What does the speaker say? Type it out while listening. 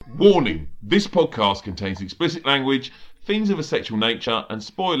Warning, this podcast contains explicit language, themes of a sexual nature, and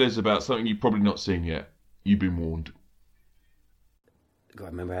spoilers about something you've probably not seen yet. You've been warned. I've got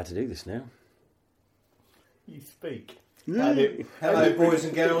to remember how to do this now. You speak. Hello, boys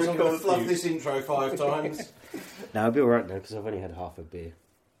and girls. I'm going to fluff this intro 5 times. No, I'll be alright now because I've only had half a beer.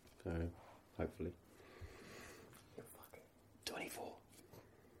 So, hopefully. 24.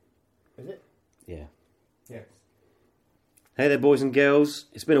 Is it? Yeah. Yes. Hey there, boys and girls.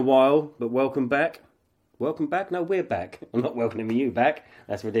 It's been a while, but welcome back. Welcome back? No, we're back. I'm not welcoming you back.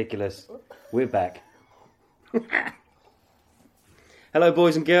 That's ridiculous. We're back. Hello,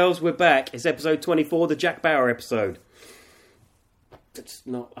 boys and girls. We're back. It's episode 24, the Jack Bauer episode. It's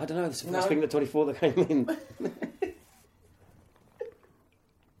not... I don't know. It's the first thing at 24 that came in.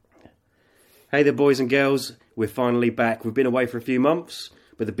 Hey there, boys and girls. We're finally back. We've been away for a few months,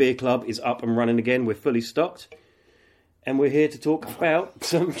 but the beer club is up and running again. We're fully stocked. And we're here to talk about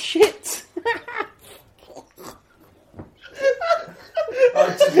some shit.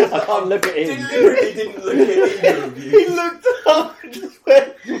 I can't look at him. Deliberately didn't look at either of you. He looked up and just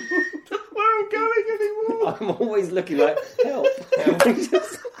went, that's where I'm going anymore. I'm always looking like, help.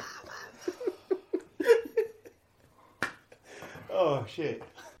 Oh, shit.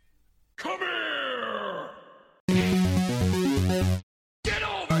 Come here! Get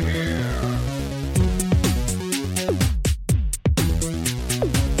over here!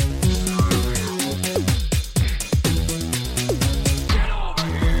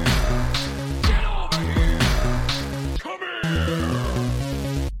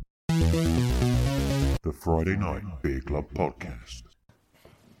 The Friday Night Beer Club Podcast.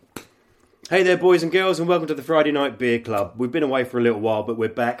 Hey there, boys and girls, and welcome to the Friday Night Beer Club. We've been away for a little while, but we're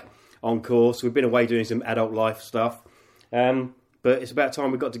back on course. We've been away doing some adult life stuff. But it's about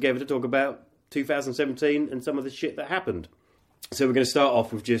time we got together to talk about 2017 and some of the shit that happened. So we're going to start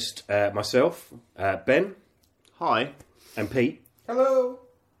off with just myself, Ben. Hi. And Pete. Hello.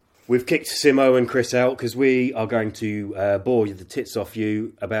 We've kicked Simo and Chris out because we are going to bore the tits off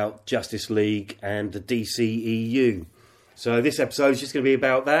you about Justice League and the DCEU. So this episode is just going to be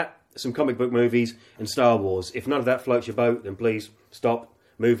about that, some comic book movies and Star Wars. If none of that floats your boat, then please stop,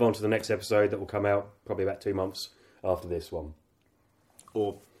 move on to the next episode that will come out probably about 2 months after this one.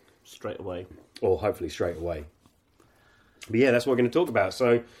 Or straight away. Or hopefully straight away. But yeah, that's what we're going to talk about.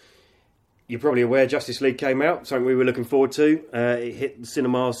 So you're probably aware Justice League came out, something we were looking forward to. It hit the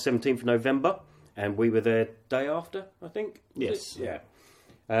cinemas 17th of November, and we were there day after, I think. Yes. Yeah.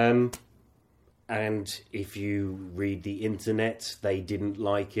 And if you read the internet, they didn't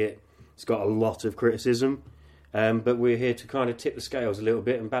like it. It's got a lot of criticism. But we're here to kind of tip the scales a little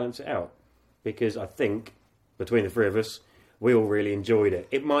bit and balance it out. Because I think, between the three of us, we all really enjoyed it.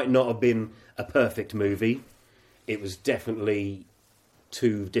 It might not have been a perfect movie. It was definitely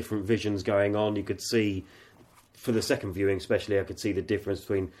two different visions going on. You could see, for the second viewing especially, I could see the difference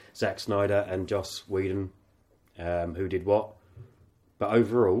between Zack Snyder and Joss Whedon, who did what. But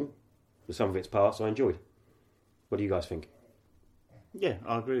overall, the sum of its parts I enjoyed. What do you guys think? Yeah,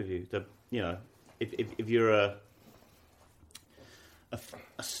 I agree with you. If you're a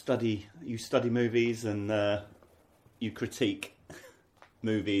study, you study movies and you critique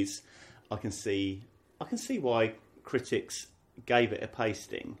movies, I can see why critics gave it a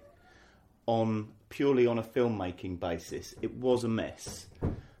pasting purely on a filmmaking basis. It was a mess.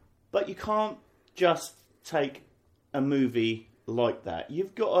 But you can't just take a movie like that.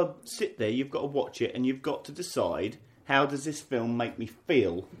 You've got to sit there, you've got to watch it, and you've got to decide, how does this film make me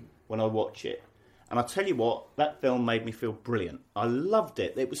feel when I watch it? And I tell you what, that film made me feel brilliant. I loved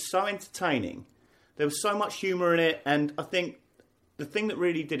it. It was so entertaining. There was so much humour in it, and I think the thing that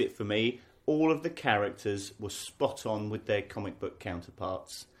really did it for me, all of the characters were spot on with their comic book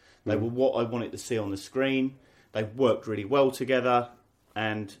counterparts. They were what I wanted to see on the screen. They worked really well together,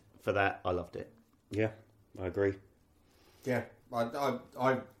 and for that, I loved it. Yeah, I agree. Yeah,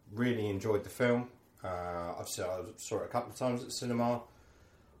 I really enjoyed the film. I saw it a couple of times at the cinema.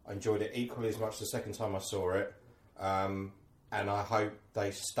 I enjoyed it equally as much the second time I saw it. And I hope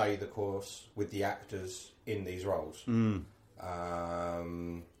they stay the course with the actors in these roles.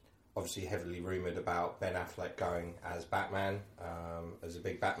 Obviously heavily rumoured about Ben Affleck going as Batman. As a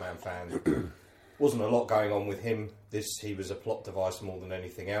big Batman fan, wasn't a lot going on with him. He was a plot device more than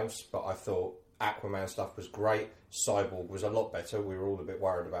anything else, but I thought Aquaman stuff was great. Cyborg was a lot better. We were all a bit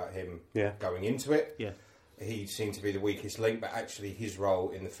worried about him going into it. Yeah. He seemed to be the weakest link, but actually his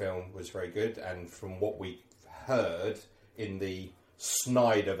role in the film was very good, and from what we heard in the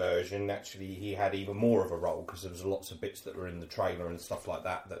Snyder version, actually he had even more of a role, because there was lots of bits that were in the trailer and stuff like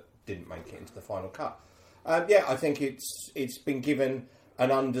that that didn't make it into the final cut. I think it's been given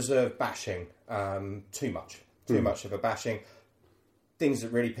an undeserved bashing. Too much of a bashing. Things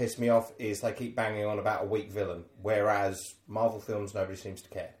that really piss me off is they keep banging on about a weak villain, whereas Marvel films, nobody seems to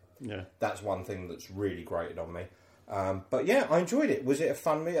care. Yeah. That's one thing that's really grated on me. But yeah, I enjoyed it. Was it a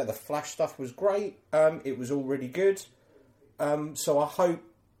fun movie? The Flash stuff was great. It was all really good. So I hope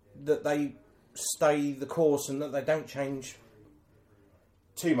that they stay the course and that they don't change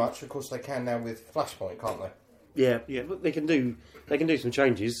too much. Of course, they can now with Flashpoint, can't they? Yeah, but they can do some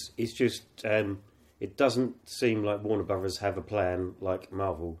changes. It's just it doesn't seem like Warner Brothers have a plan like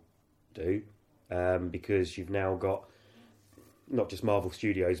Marvel do, because you've now got not just Marvel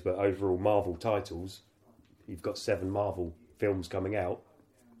Studios but overall Marvel titles. You've got 7 Marvel films coming out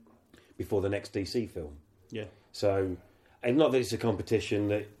before the next DC film. Yeah. So, and not that it's a competition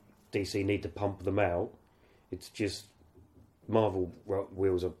that DC need to pump them out. It's just Marvel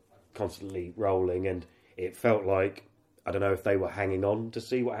wheels are constantly rolling, and it felt like, I don't know if they were hanging on to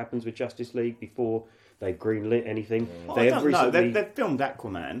see what happens with Justice League before they greenlit anything. Well, I don't know. They've filmed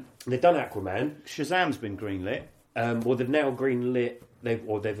Aquaman. They've done Aquaman. Shazam's been greenlit. Well, they've now greenlit.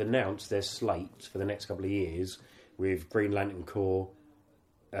 They've announced their slate for the next couple of years with Green Lantern Corps,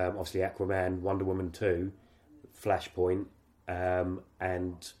 obviously Aquaman, Wonder Woman 2, Flashpoint,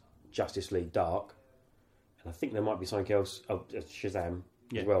 and Justice League Dark. And I think there might be something else, Shazam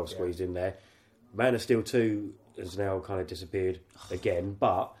as well, squeezed in there. Man of Steel 2 has now kind of disappeared again,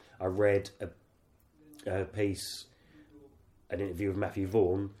 but I read a piece, an interview with Matthew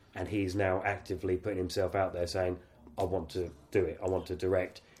Vaughn, and he's now actively putting himself out there saying, I want to do it, I want to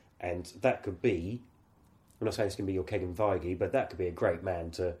direct. And that could be, I'm not saying it's going to be your Kevin Feige, but that could be a great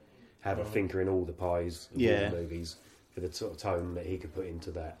man to have a finger in all the pies of all the movies for the sort of tone that he could put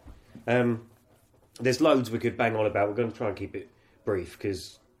into that. There's loads we could bang on about. We're going to try and keep it brief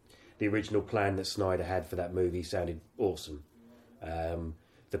because the original plan that Snyder had for that movie sounded awesome.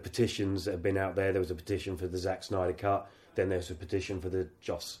 The petitions that have been out there was a petition for the Zack Snyder cut, then there's a petition for the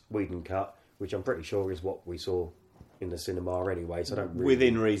Joss Whedon cut, which I'm pretty sure is what we saw in the cinema anyway, so I don't really...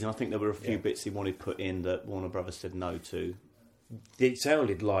 Within reason. I think there were a few bits he wanted put in that Warner Brothers said no to. It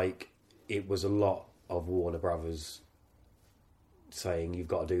sounded like it was a lot of Warner Brothers saying, you've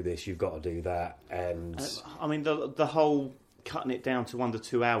got to do this, you've got to do that, and... I mean, the whole cutting it down to under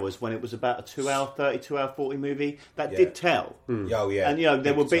 2 hours when it was about a 2 hour 30, 2 hour 40 movie, that did tell. Oh, yeah. And,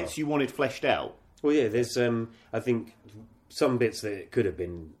 there were bits you wanted fleshed out. Well, yeah, there's, I think, some bits that could have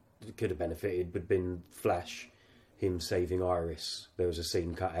benefited would have been Flash, him saving Iris. There was a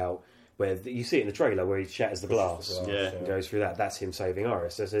scene cut out where you see it in the trailer where he shatters the glass and goes through that. That's him saving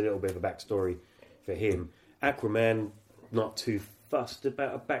Iris. There's a little bit of a backstory for him. Aquaman, not too fussed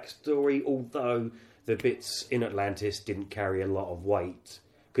about a backstory, although the bits in Atlantis didn't carry a lot of weight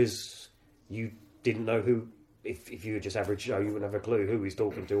because you didn't know who. If you were just average Joe, you wouldn't have a clue who he's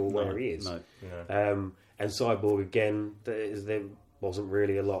talking to or where he is. No. And Cyborg, again, there wasn't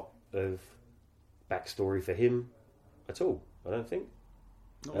really a lot of backstory for him at all, I don't think.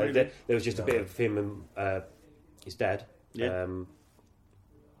 Not really. There was just a bit of him and his dad. Yeah. And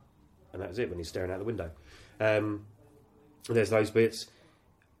that was it when he's staring out the window. There's those bits.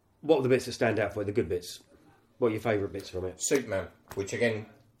 What are the bits that stand out for you, the good bits? What are your favourite bits from it? Superman, which again,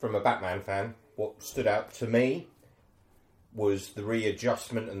 from a Batman fan, what stood out to me was the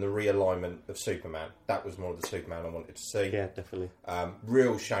readjustment and the realignment of Superman. That was more of the Superman I wanted to see. Yeah, definitely.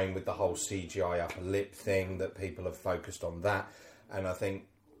 Real shame with the whole CGI upper lip thing that people have focused on that. And I think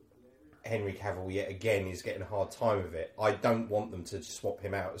Henry Cavill, yet again, is getting a hard time of it. I don't want them to swap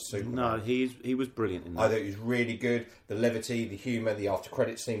him out as Superman. No, he was brilliant in that. I thought he was really good. The levity, the humour, the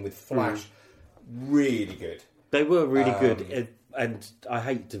after-credit scene with Flash, really good. They were really good. And I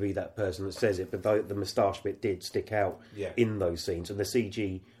hate to be that person that says it, but the moustache bit did stick out in those scenes. And the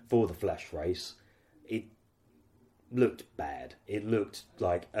CG for the Flash race, it looked bad. It looked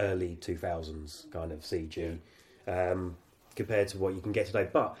like early 2000s kind of CG compared to what you can get today.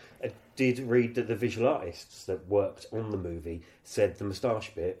 But I did read that the visual artists that worked on the movie said the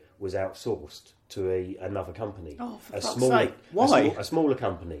moustache bit was outsourced to another company. Oh, for a fuck's smaller, sake. Why? A smaller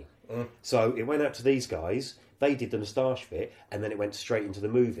company. So it went out to these guys. They did the moustache bit, and then it went straight into the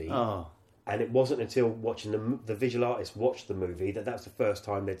movie. Oh. And it wasn't until watching the visual artists watched the movie that's the first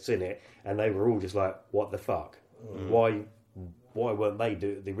time they'd seen it, and they were all just like, "What the fuck? Why weren't they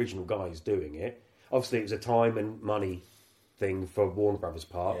the original guys doing it?" Obviously, it was a time and money thing for Warner Brothers'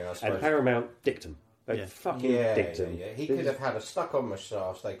 part, and Paramount dicked them. They fucking dicked him. Yeah. He could have had a stuck-on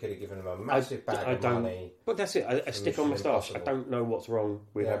moustache. They could have given him a massive bag of money. But that's it. A stick-on moustache. I don't know what's wrong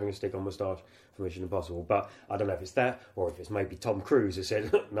with having a stick-on moustache for Mission Impossible. But I don't know if it's that or if it's maybe Tom Cruise who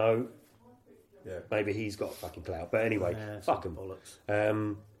said, no, Yeah. Maybe he's got fucking clout. But anyway, fuck him.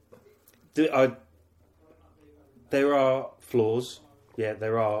 Bollocks. There are flaws. Yeah,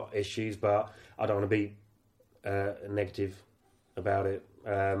 there are issues, but I don't want to be negative about it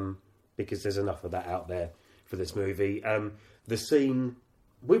because there's enough of that out there for this movie. The scene,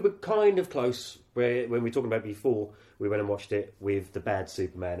 we were kind of close when we were talking about it before, we went and watched it with the bad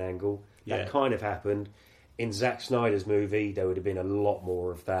Superman angle. That kind of happened. In Zack Snyder's movie, there would have been a lot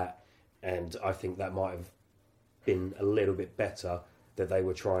more of that, and I think that might have been a little bit better, that they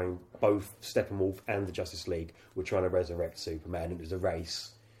were trying, both Steppenwolf and the Justice League were trying to resurrect Superman. It was a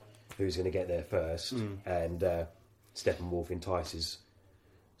race, who's going to get there first, and Steppenwolf entices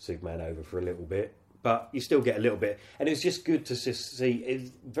Superman over for a little bit. But you still get a little bit, and it's just good to see.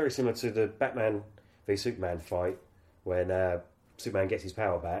 It's very similar to the Batman v Superman fight when Superman gets his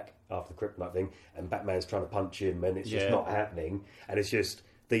power back after the kryptonite thing, and Batman's trying to punch him, and it's just not happening. And it's just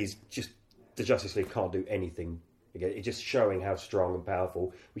the Justice League can't do anything. It's just showing how strong and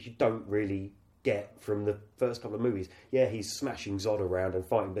powerful, which you don't really get from the first couple of movies. Yeah, he's smashing Zod around and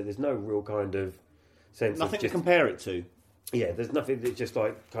fighting, but there's no real kind of sense. Nothing of just, to compare it to. Yeah, there's nothing that's just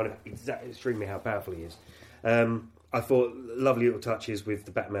like kind of extremely how powerful he is. I thought lovely little touches with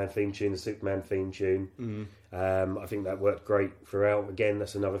the Batman theme tune, the Superman theme tune. I think that worked great throughout. Again,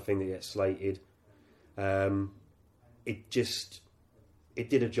 that's another thing that gets slated. It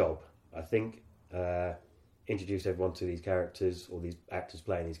did a job, I think. Introduced everyone to these characters, or these actors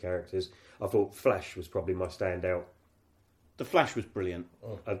playing these characters. I thought Flash was probably my standout. The Flash was brilliant.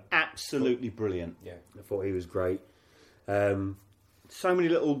 Absolutely brilliant. Yeah. I thought he was great. So many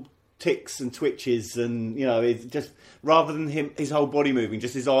little ticks and twitches, and it's just rather than his whole body moving,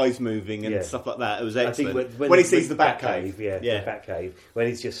 just his eyes moving and stuff like that. It was excellent. I think when he sees the Batcave, the Batcave, when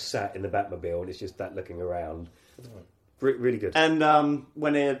he's just sat in the Batmobile and it's just that looking around, really good. And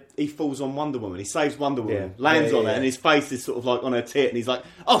when he falls on Wonder Woman, he saves Wonder Woman, lands on her, and his face is sort of like on her tit, and he's like,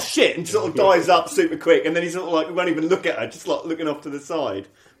 "Oh shit!" and sort of dives up super quick, and then he's sort of like won't even look at her, just like looking off to the side.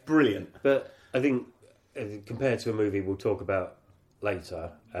 Brilliant. But I think compared to a movie we'll talk about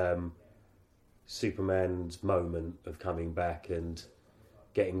later, Superman's moment of coming back and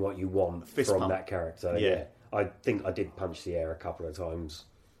getting what you want Fist from pump. that character. Yeah. I think I did punch the air a couple of times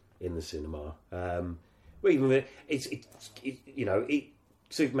in the cinema. But even with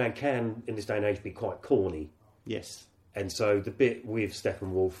Superman can in this day and age be quite corny. Yes. And so the bit with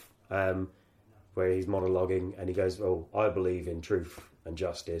Steppenwolf, where he's monologuing and he goes, "Oh, I believe in truth and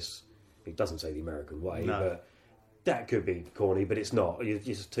justice." He doesn't say the American way, but that could be corny, but it's not. You're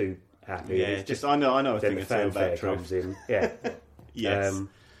just too happy. Yeah, it's just I know a then thing the or two fanfare about truth. comes in. Yeah. Yes.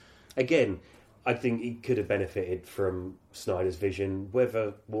 Again, I think he could have benefited from Snyder's vision.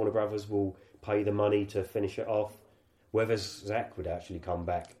 Whether Warner Brothers will pay the money to finish it off, whether Zack would actually come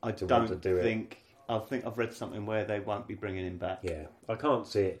back I to don't want to do it. I think I've read something where they won't be bringing him back. Yeah, I can't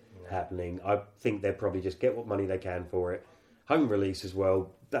see it happening. I think they'll probably just get what money they can for it. Home release as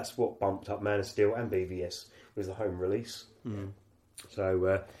well. That's what bumped up Man of Steel and BVS was the home release.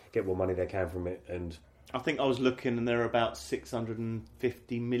 So get what money they can from it. And I think I was looking, and they're about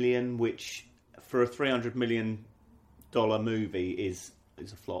 $650 million, which for a $300 million movie is a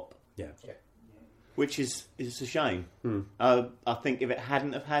flop. yeah. Which is a shame. I think if it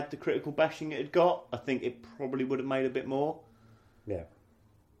hadn't have had the critical bashing it had got, I think it probably would have made a bit more. Yeah.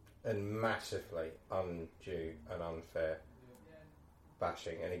 And massively undue and unfair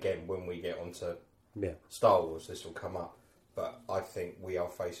bashing. And again, when we get onto Star Wars, this will come up. But I think we are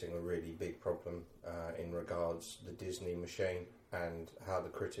facing a really big problem in regards to the Disney machine and how the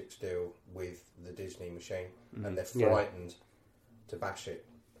critics deal with the Disney machine. And they're frightened to bash it.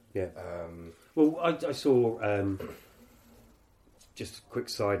 Yeah. Well, I saw, just a quick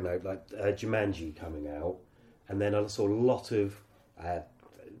side note, like Jumanji coming out, and then I saw a lot of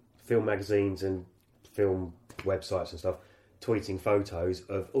film magazines and film websites and stuff tweeting photos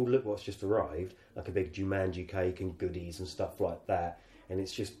of, "Oh, look what's just arrived," like a big Jumanji cake and goodies and stuff like that. And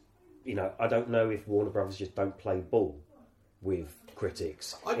it's just, I don't know if Warner Brothers just don't play ball with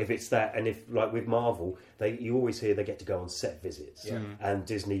critics. If it's that, and if, like with Marvel, you always hear they get to go on set visits. And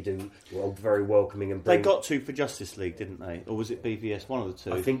Disney do very welcoming and They got to for Justice League, didn't they? Or was it BVS? One of the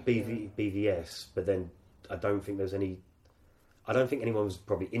two. I think BVS, but then I don't think there's any. I don't think anyone was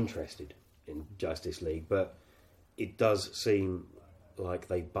probably interested in Justice League, but it does seem like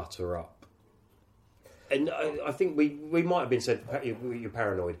they butter up. And I think we might have been said you're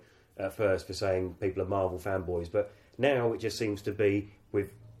paranoid at first for saying people are Marvel fanboys, but now it just seems to be,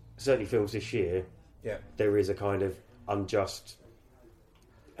 with certainly films this year, there is a kind of unjust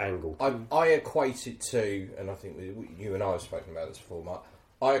angle. I equate it to, and I think you and I have spoken about this before, Mark,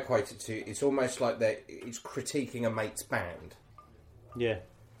 I equate it to, it's almost like it's critiquing a mate's band. Yeah.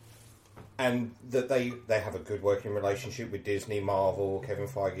 And that they have a good working relationship with Disney, Marvel, Kevin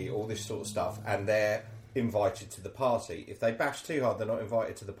Feige, all this sort of stuff, and they're invited to the party. If they bash too hard, they're not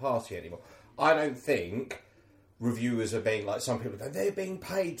invited to the party anymore. I don't think reviewers are being, like some people go, they're being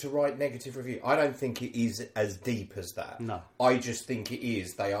paid to write negative review. I don't think it is as deep as that. No. I just think it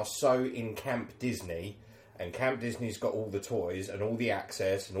is. They are so in Camp Disney, and Camp Disney's got all the toys and all the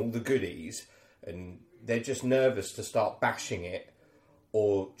access and all the goodies, and they're just nervous to start bashing it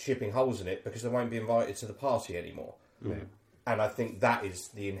or chipping holes in it because they won't be invited to the party anymore. Mm. And I think that is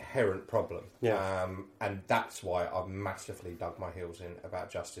the inherent problem. Yeah. And that's why I've massively dug my heels in about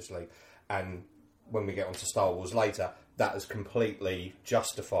Justice League. And when we get onto Star Wars later, that has completely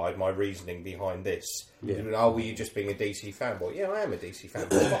justified my reasoning behind this. Yeah. Oh, were you just being a DC fanboy? Yeah, I am a DC fanboy,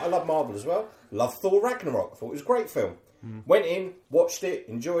 but I love Marvel as well. Love Thor Ragnarok. I thought it was a great film. Went in, watched it,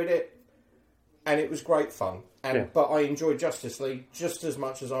 enjoyed it, and it was great fun. But I enjoyed Justice League just as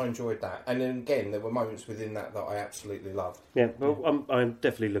much as I enjoyed that. And then again, there were moments within that I absolutely loved. Yeah, well, I'm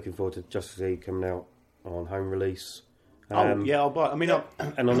definitely looking forward to Justice League coming out on home release. I'll buy it. I mean,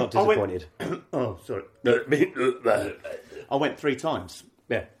 And I'm not disappointed. oh, sorry. I went 3 times.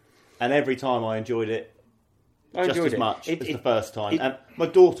 Yeah. And every time I enjoyed it I just enjoyed as it. much as the first time. it- And my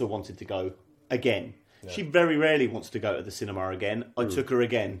daughter wanted to go again. Yeah. She very rarely wants to go to the cinema again. I took her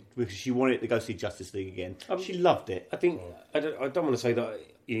again because she wanted to go see Justice League again. She loved it. I think I don't want to say that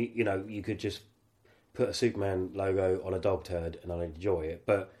you could just put a Superman logo on a dog turd and I'd enjoy it,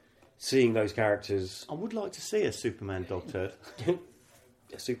 but seeing those characters, I would like to see a Superman dog turd.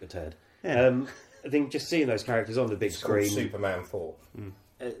 a super turd. Yeah. I think just seeing those characters on the big It's called screen, Superman 4.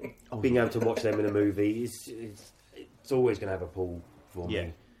 being able to watch them in a movie, it's always going to have a pull for Yeah.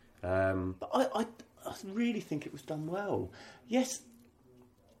 me. But I really think it was done well. Yes,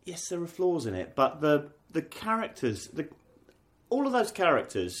 there are flaws in it, but the characters, all of those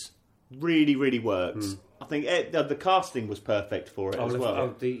characters, really, really worked. I think the casting was perfect for it as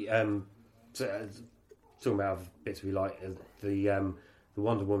well. Talking about bits we like, the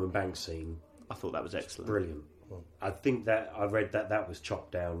Wonder Woman bank scene, I thought that was excellent. brilliant. I think that I read that was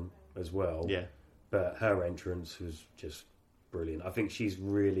chopped down as well. Yeah. But her entrance was just brilliant. I think she's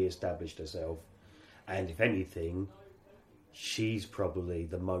really established herself, and if anything, she's probably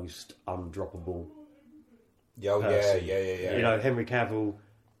the most undroppable. Oh, person. yeah. You know, Henry Cavill,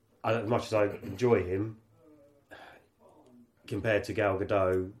 as much as I enjoy him, compared to Gal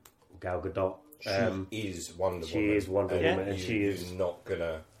Gadot, She is Wonder Woman. she is Wonder and Woman, and she is. You're not going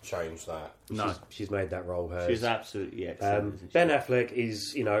to change that. No, She's made that role hers. she's absolutely excellent. isn't she? Ben Affleck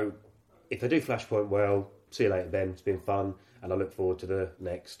is, if they do Flashpoint well, see you later, Ben. It's been fun, and I look forward to the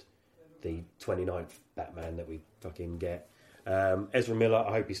 29th Batman that we fucking get. Ezra Miller,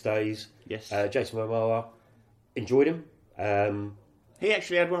 I hope he stays. Yes. Jason Momoa, enjoyed him. He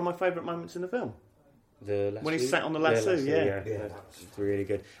actually had one of my favourite moments in the film. The When he lasso? sat on the lasso, yeah. It's really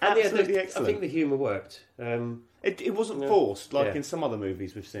good. Absolutely I excellent. think the humour worked. It wasn't forced like Yeah. in some other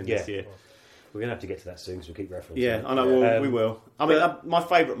movies we've seen Yeah. this year. We're going to have to get to that soon because we'll keep referencing Yeah, it. I know. Um, we will. I mean, my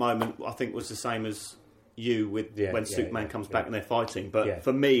favourite moment I think was the same as you with when Superman comes back and they're fighting. But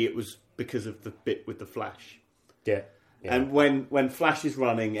for me, it was because of the bit with the Flash. Yeah. And when Flash is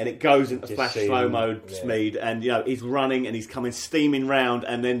running and it goes into Just Flash seeing- slow mode speed, and he's running and he's coming steaming round,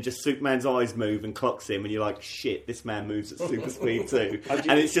 and then just Superman's eyes move and clocks him, and you're like, shit, this man moves at super speed too.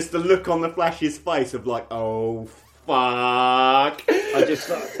 And it's just the look on the Flash's face of like, oh fuck. I just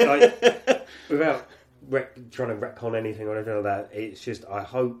like without trying to retcon anything or anything like that. It's just I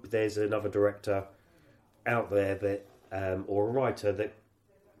hope there's another director out there that or a writer that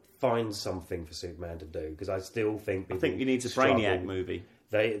finds something for Superman to do, because I still think I think he needs a Brainiac movie.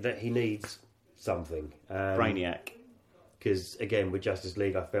 That he needs something. Brainiac. Because again, with Justice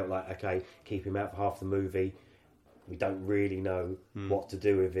League, I felt like okay, keep him out for half the movie. We don't really know what to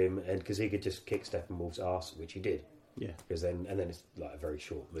do with him, and because he could just kick Steppenwolf's ass, which he did. Yeah. Because then it's like a very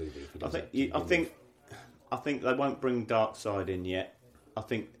short movie. If he I does think that to begin with. I think they won't bring Darkseid in yet. I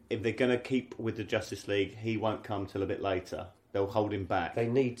think if they're going to keep with the Justice League, he won't come till a bit later. They'll hold him back. They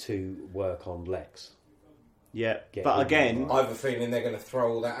need to work on Lex. Yeah, Get but him again, I have a feeling they're going to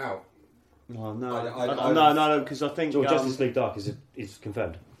throw all that out. no, because I think Justice League Dark is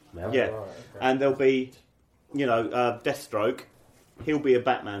confirmed now. yeah, Right, okay. and there'll be, Deathstroke. He'll be a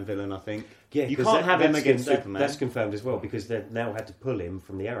Batman villain, I think. Yeah, you 'cause can't have him that's against that- Superman. That's confirmed as well, because they've now had to pull him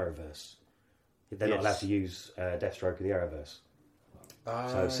from the Arrowverse. They're not Yes. allowed to use Deathstroke in the Arrowverse.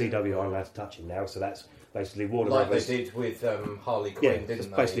 So CW aren't allowed to touch him now. So that's basically Warner Like Brothers. they did with Harley Yeah, Quinn, it's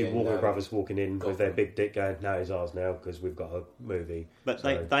didn't they? basically in, Warner Brothers walking in with their Gotham. big dick going, no, it's ours now because we've got a movie. But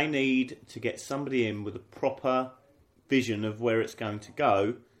So- they need to get somebody in with a proper vision of where it's going to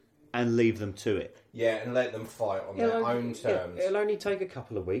go and leave them to it. Yeah, and let them fight on their own terms. It'll only take a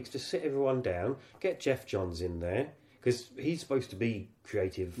couple of weeks to sit everyone down, get Jeff Johns in there, because he's supposed to be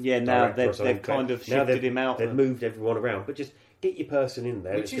creative. Yeah, now director or they've something, kind but of now shifted him out. They've moved everyone around, but just get your person in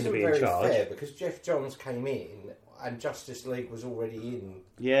there Which that's going to isn't be in very charge. fair, because Jeff Johns came in and Justice League was already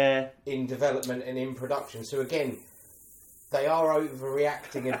Yeah. in development and in production. So again, they are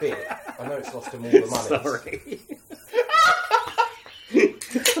overreacting a bit. I know it's lost them all the money. Sorry. He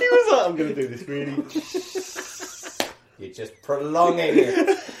was like, I'm going to do this really. You're just prolonging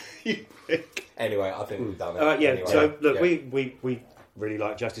it. You prick. Anyway, I think we've done it. Yeah, Anyway, so look, yeah. we really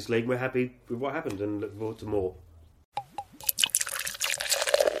like Justice League. We're happy with what happened and look forward to more.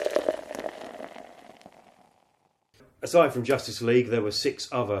 Aside from Justice League, there were 6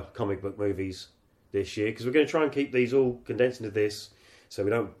 other comic book movies this year because we're going to try and keep these all condensed into this so we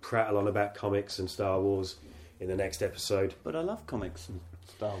don't prattle on about comics and Star Wars in the next episode. But I love comics and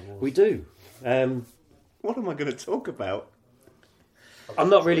Star Wars. We do. What am I going to talk about? I'm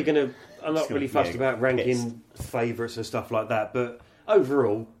not really fussed yeah, about ranking favourites and stuff like that, but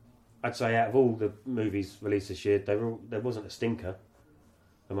overall, I'd say out of all the movies released this year, there wasn't a stinker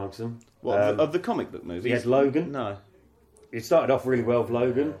amongst them. What, of the comic book movies? You had Logan. No. It started off really well with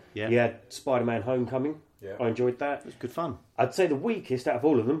Logan. Yeah. You had Spider-Man Homecoming. Yeah. I enjoyed that. It was good fun. I'd say the weakest out of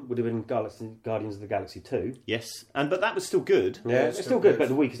all of them would have been Guardians of the Galaxy 2. Yes. But that was still good. Yeah, it's still good, but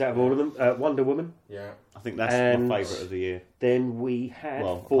the weakest out of all of them, Wonder Woman. Yeah. I think that's And my favourite of the year. Then we had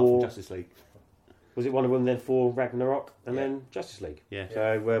Well, apart for... from Justice League. Was it Wonder Woman, then for Ragnarok, and Yeah. then Justice League? Yeah.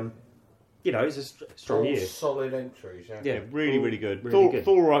 So, it's a strong All year. solid entries, yeah. Yeah, really, really good. Really good.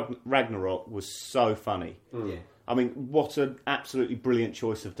 Thor Ragnarok was so funny. Yeah. I mean, what an absolutely brilliant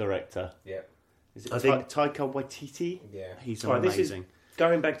choice of director. Yeah. Is it I think- Taika Waititi? Yeah. He's Right, this is amazing.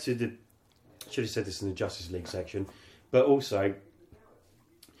 going back to the... Should have said this in the Justice League section, but also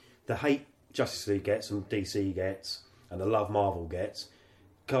the hate Justice League gets and DC gets and the love Marvel gets.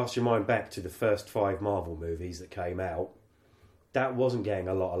 Cast your mind back to the first 5 Marvel movies that came out. That wasn't getting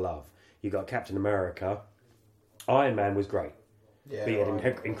a lot of love. You got Captain America. Iron Man was great. Yeah. But you had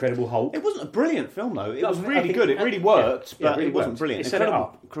right. Incredible Hulk. It wasn't a brilliant film, though. It No, was I really think- good. It really worked, yeah, but really it wasn't worked. brilliant. It set it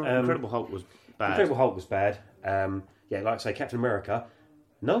up. Incredible Hulk was bad. Incredible Hulk was bad. Like I say, Captain America.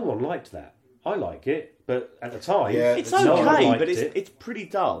 No one liked that. I like it, but at the time, Yeah, It's No one okay, liked but it. it's pretty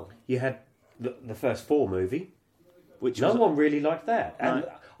dull. You had the first Thor movie. Which No was, one really liked that. And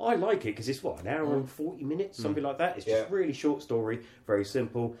No. I like it because it's an hour and 40 minutes, something like that. It's just Yeah. really short story, very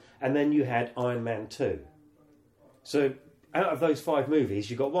simple. And then you had Iron Man 2. So out of those 5 movies,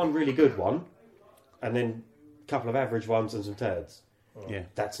 you got one really good one, and then a couple of average ones and some turds. Yeah.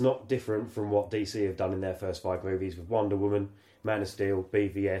 That's not different from what DC have done in their first 5 movies with Wonder Woman, Man of Steel,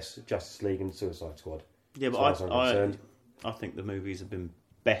 BVS, Justice League, and Suicide Squad. Yeah, As far as I'm but concerned. I think the movies have been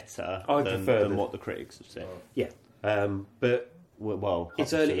better I than prefer the- what the critics have said. Yeah, but Well,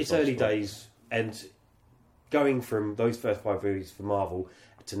 it's apart from early. It's Suicide early Squad. days, and going from those first 5 movies for Marvel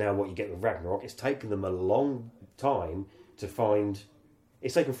to now what you get with Ragnarok, it's taken them a long time to find.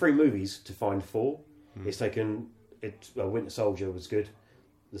 It's taken 3 movies to find 4. It's taken Winter Soldier was good,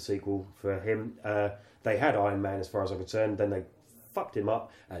 the sequel for him. They had Iron Man, as far as I'm concerned. Then they fucked him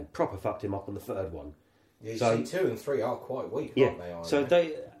up and proper fucked him up on the 3rd one. Yeah, you So- see, 2 and 3 are quite weak, Yeah, aren't they? Iron so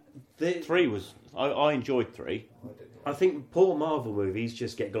Man? they 3 was... I enjoyed 3. I think poor Marvel movies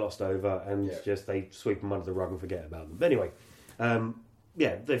just get glossed over and Yeah. just they sweep them under the rug and forget about them. But anyway,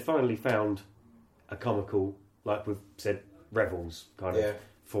 they finally found a comical, like we've said, Revels kind Yeah. of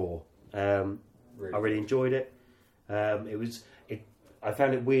for. Really I really enjoyed it. I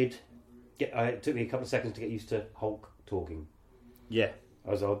found it weird. It took me a couple of seconds to get used to Hulk talking. Yeah. I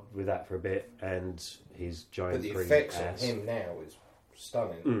was odd with that for a bit, and his giant But the green effects ass. on him now is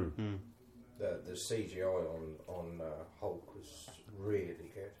stunning. Mm. The CGI on Hulk was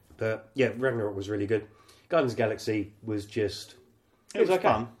really good. But yeah, Ragnarok was really good. Guardians of the Galaxy was just. It was okay.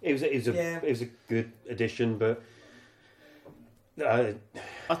 fun. It was a good addition, but I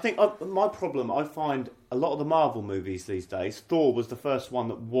think my problem, I find a lot of the Marvel movies these days, Thor was the first one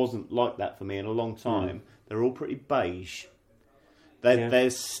that wasn't like that for me in a long time. They're all pretty beige. They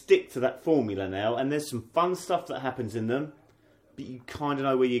stick to that formula now, and there's some fun stuff that happens in them, but you kind of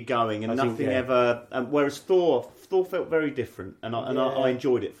know where you're going, and I think, nothing yeah. ever... whereas Thor felt very different, and I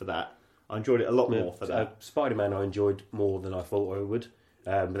enjoyed it for that. I enjoyed it a lot more for that. Spider-Man I enjoyed more than I thought I would,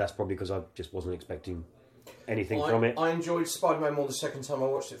 but that's probably because I just wasn't expecting anything from it. I enjoyed Spider-Man more the second time I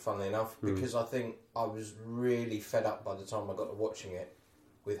watched it, funnily enough, because I think I was really fed up by the time I got to watching it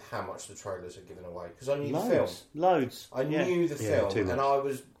with how much the trailers had given away. Because I knew the film. Loads. I knew the film, too much. and I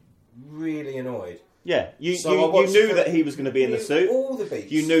was really annoyed. Yeah, you So I knew watched that he was going to be in the suit. All the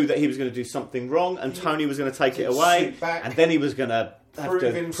beats. You knew that he was going to do something wrong, and Tony was going to take it away, shoot back, and then he was going to have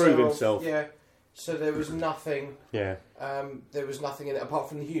to prove himself. Yeah. So there was nothing. Yeah. There was nothing in it apart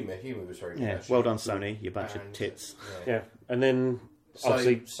from the humour. Humour was very good. Yeah, actually. well done, Sony. You bunch of And, tits. Yeah. And then, So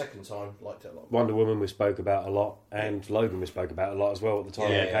obviously, second time liked it a lot. Wonder Woman we spoke about a lot, and Logan we spoke about a lot as well at the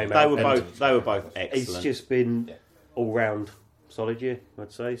time Yeah, it came They out. were And both excellent. It's just been Yeah. all round solid year,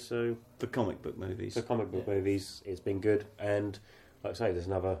 I'd say. So for comic book movies. for comic book movies, it's been good. And like I say, there's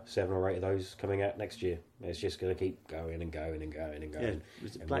another 7 or 8 of those coming out next year. It's just going to keep going and going and going and Yeah, going.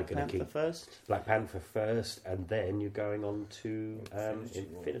 was it And Black we're gonna Panther keep- first? Black Panther first, and then you're going on to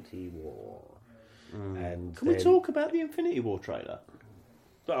Infinity War. And Can we then- talk about the Infinity War trailer?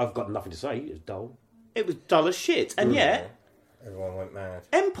 I've got nothing to say. It's dull. It was dull as shit, and yet Everyone went mad.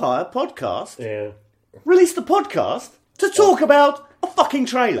 Empire Podcast Yeah. released a podcast to talk about a fucking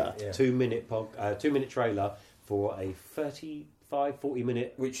trailer. Yeah. 2-minute trailer for a 40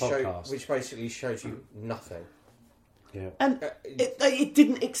 minute Which podcast. basically shows you nothing. Yeah. And it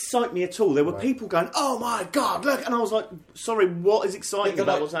didn't excite me at all. There were people going, "Oh my god, look!" And I was like, "Sorry, what is exciting They're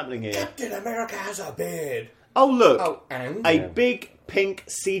about like, what's happening here?" Captain America has a beard. Oh look, Oh, and a big pink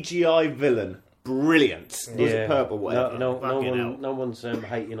CGI villain, brilliant. Was it purple? Whatever. No one's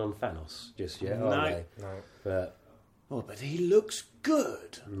hating on Thanos just yet, are they? no. But But he looks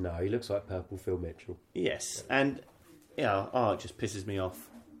good. no, he looks like purple Phil Mitchell. Yes, and it just pisses me off.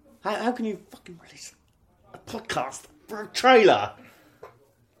 How can you fucking release a podcast for a trailer?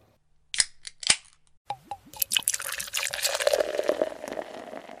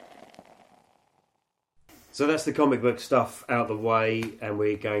 So that's the comic book stuff out the way, and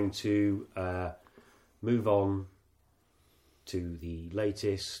we're going to move on to the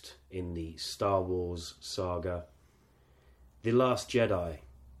latest in the Star Wars saga, The Last Jedi.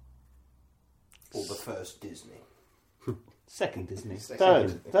 Or the first Disney. Second Disney.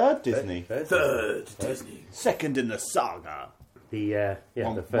 Second. Third Disney. Third Disney. Second in the saga. The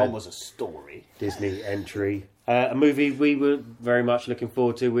One third was a story. Disney entry. A movie we were very much looking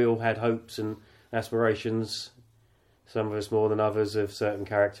forward to. We all had hopes and aspirations, some of us more than others, of certain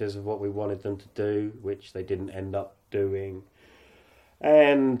characters, of what we wanted them to do, which they didn't end up doing.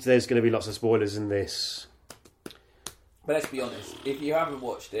 And there's going to be lots of spoilers in this. But let's be honest, if you haven't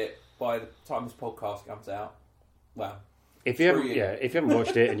watched it by the time this podcast comes out, well, If you haven't, Brilliant. if you haven't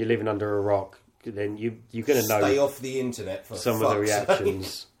watched it and you're living under a rock, then you're going to know Stay off the internet for some of the fuck's sake.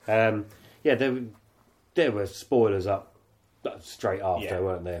 reactions. There were spoilers up straight after,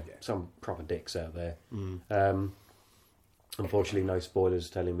 weren't there? Yeah. Some proper dicks out there. Unfortunately, no spoilers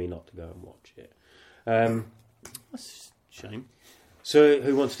telling me not to go and watch it. That's a shame. So,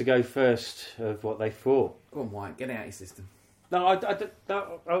 who wants to go first of what they thought? go on, White, get it out of your system. No,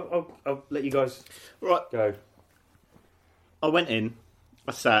 I'll let you guys Right. go. I went in,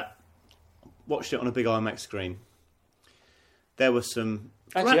 I sat, watched it on a big IMAX screen. There were some...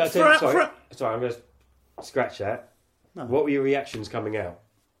 Actually, I'll tell you, sorry, I'm going to scratch that. No. What were your reactions coming out?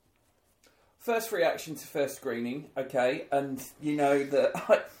 First reaction to first screening, okay, and you know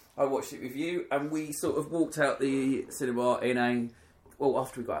that I watched it with you, and we sort of walked out the cinema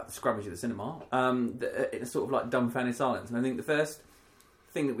after we got out the scrummage of the cinema, in a sort of like dumbfounded silence. And I think the first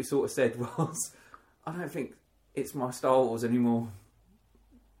thing that we sort of said was, I don't think it's my Star Wars anymore.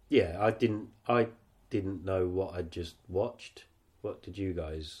 Yeah, I didn't know what I'd just watched. What did you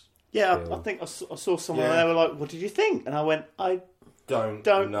guys? Yeah, feel? I think I saw someone Yeah. there were like, "What did you think?" And I went, "I Don't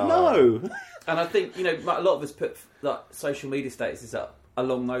know." And I think, you know, a lot of us put like social media statuses up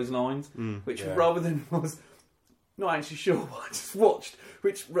along those lines, which Yeah. rather than was not actually sure what I just watched,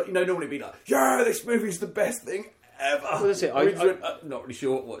 which, you know, normally be like, yeah, this movie's the best thing ever. Well, that's it. Which went, not really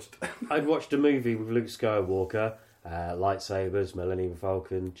sure what I watched. I'd watched a movie with Luke Skywalker, lightsabers, Millennium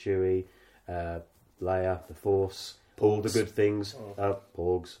Falcon, Chewie, Leia, the Force, all the good things,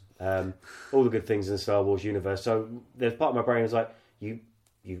 Porgs, all the good things in the Star Wars universe. So there's part of my brain was like,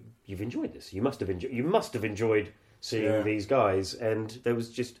 you've enjoyed this. You must have enjoyed seeing these guys. And there was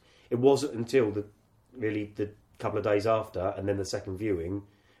just, it wasn't until the couple of days after, and then the second viewing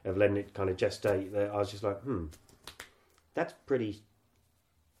of letting it kind of gestate, that I was just like, that's pretty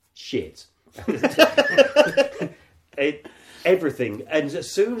shit. Everything. And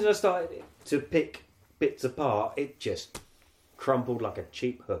as soon as I started to pick bits apart, it just crumpled like a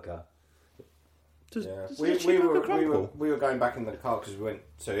cheap hooker. Does We, the we, chip were, ever crumple? we were going back in the car because we went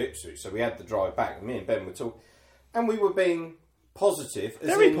to Ipswich, so we had the drive back, and me and Ben were talking, and we were being positive. As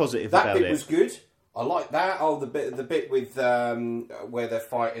Very in, positive that about bit it. was good. I like that. Oh, the bit with where they're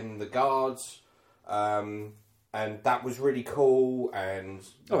fighting the guards, and that was really cool. And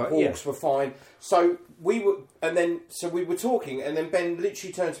the hawks were fine. So we were talking, and then Ben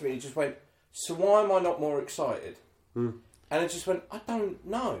literally turned to me and just went, "So why am I not more excited?" And I just went, "I don't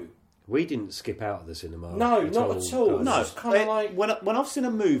know." We didn't skip out of the cinema. No, not at all. guys. No, It's kinda like- when I've seen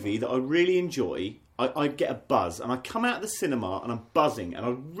a movie that I really enjoy, I get a buzz, and I come out of the cinema and I'm buzzing, and I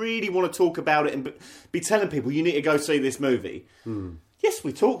really want to talk about it and be telling people you need to go see this movie. Yes,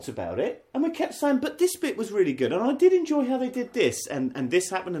 we talked about it, and we kept saying, but this bit was really good, and I did enjoy how they did this, and this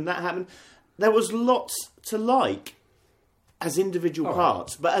happened and that happened. There was lots to like as individual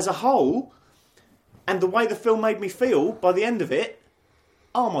parts, but as a whole, and the way the film made me feel by the end of it,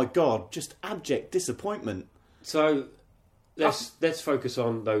 oh my God, just abject disappointment. So let's focus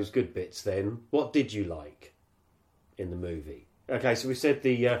on those good bits then. What did you like in the movie? Okay, so we said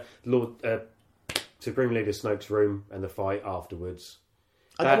the Lord Supreme Leader Snoke's room and the fight afterwards.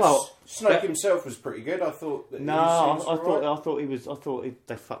 Snoke himself was pretty good. I thought. That No, I thought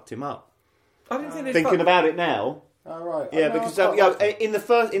they fucked him up. I didn't think Thinking about it now, All right. yeah, because in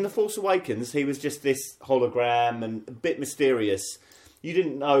the Force Awakens, he was just this hologram and a bit mysterious. You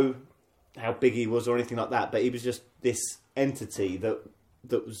didn't know how big he was or anything like that, but he was just this entity that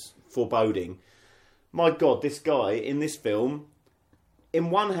was foreboding. My God, this guy in this film,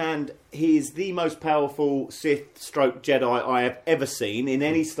 in one hand, he is the most powerful Sith/Jedi I have ever seen in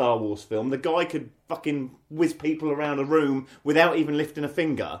any Star Wars film. The guy could fucking whiz people around a room without even lifting a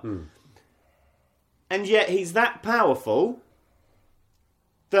finger. And yet he's that powerful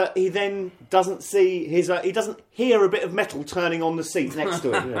that he then doesn't see he doesn't hear a bit of metal turning on the seat next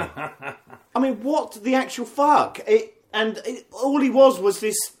to him. I mean, what the actual fuck? All he was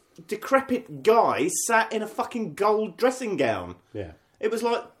this decrepit guy sat in a fucking gold dressing gown. Yeah. It was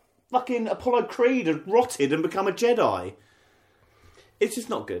like fucking Apollo Creed had rotted and become a Jedi. It's just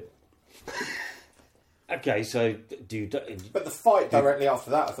not good. Okay, so But the fight directly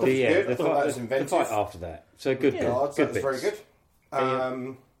after that, I thought was good. I thought that was the inventive. fight after that. So good bit. Yeah, I'd say Good it was bits. very good.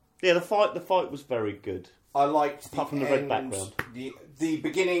 Yeah, the fight was very good. I liked Apart from the the red end, background. The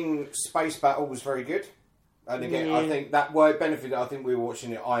beginning space battle was very good. And again, I think that word benefited. I think we were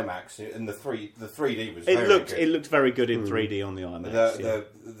watching it IMAX, and the 3D was very good. It looked very good in 3D on the IMAX. The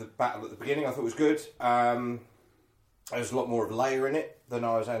battle at the beginning I thought was good. There was a lot more of Leia in it than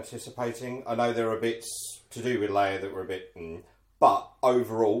I was anticipating. I know there were bits to do with Leia that were a bit... but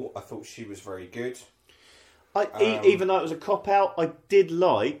overall, I thought she was very good. Even though it was a cop-out, I did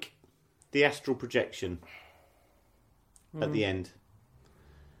like the astral projection at the end.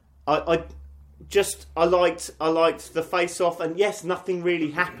 I liked the face-off, and yes, nothing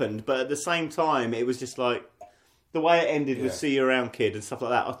really happened, but at the same time, it was just like... The way it ended with See You Around Kid and stuff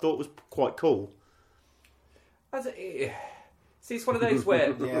like that, I thought was quite cool. See, it's one of those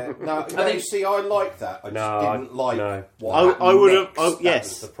where... See, I like that. I just didn't like what I would have... next. Yes. That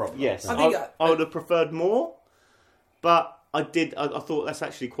was the problem. Yes. I would have preferred more, but I thought that's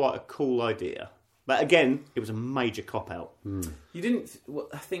actually quite a cool idea. But again, it was a major cop-out. You didn't... Well,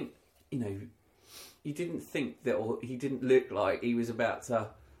 I think, you didn't think that, or he didn't look like he was about to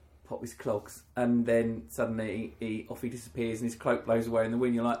pop his clogs, and then suddenly he disappears and his cloak blows away in the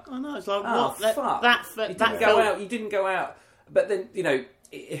wind. You're like, I know, it's like, oh, what? fuck. You didn't go out. But then,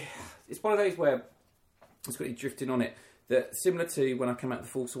 it's one of those where, it's got you drifting on it, that similar to when I came out of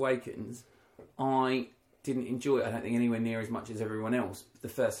The Force Awakens, I didn't enjoy it, I don't think, anywhere near as much as everyone else the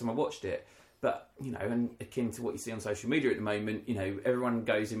first time I watched it. But, and akin to what you see on social media at the moment, everyone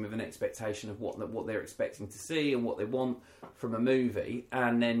goes in with an expectation of what they're expecting to see and what they want from a movie.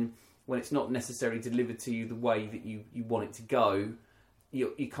 And then when it's not necessarily delivered to you the way that you want it to go,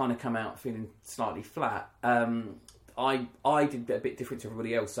 you kind of come out feeling slightly flat. I did a bit different to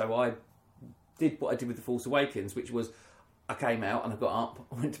everybody else. So I did what I did with The Force Awakens, which was I came out and I got up,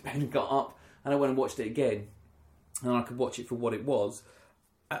 I went to bed and got up, and I went and watched it again. And I could watch it for what it was.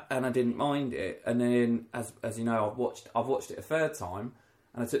 And I didn't mind it, and then as you know, I've watched it a third time,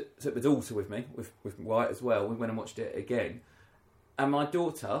 and I took my daughter with me, with White as well. We went and watched it again, and my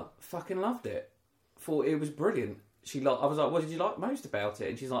daughter fucking loved it. Thought it was brilliant. I was like, "What did you like most about it?"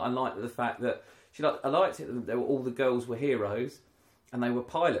 And she's like, "I liked the fact that I liked it that all the girls were heroes, and they were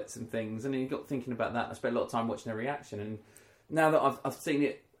pilots and things." And then you got thinking about that. I spent a lot of time watching their reaction, and now that I've seen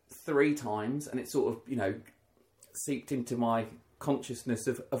it 3 times, and it's sort of seeped into my consciousness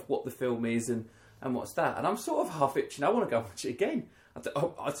of what the film is and what's that, and I'm sort of half itching. I want to go watch it again.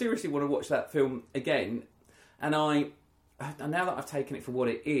 I seriously want to watch that film again, and now that I've taken it for what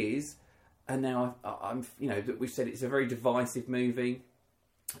it is, and now I'm that we've said it's a very divisive movie,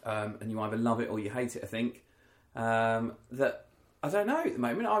 and you either love it or you hate it. I think that I don't know at the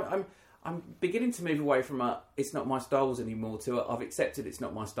moment. I'm beginning to move away from it's not my Star Wars anymore to I've accepted it's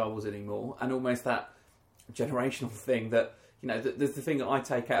not my Star Wars anymore, and almost that generational thing that the thing that I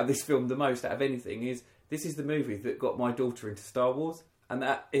take out of this film the most out of anything is this is the movie that got my daughter into Star Wars, and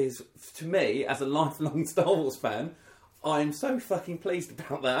that is, to me, as a lifelong Star Wars fan, I'm so fucking pleased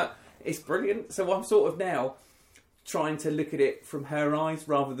about that. It's brilliant. So I'm sort of now trying to look at it from her eyes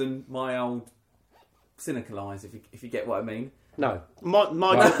rather than my old cynical eyes, if you get what I mean. No.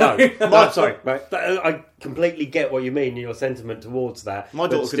 Sorry. Right. I completely get what you mean, your sentiment towards that. My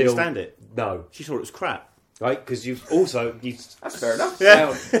daughter couldn't stand it. No. She thought it was crap. Right, because you That's fair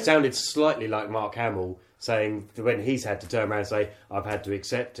enough. sounded slightly like Mark Hamill saying when he's had to turn around and say, I've had to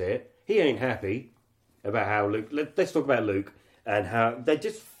accept it. He ain't happy about how Luke... Let's talk about Luke and how they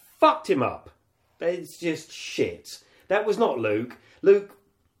just fucked him up. It's just shit. That was not Luke. Luke,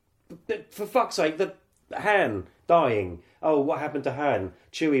 for fuck's sake, the Han dying. Oh, what happened to Han?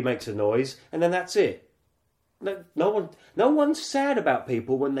 Chewie makes a noise, and then that's it. No one's sad about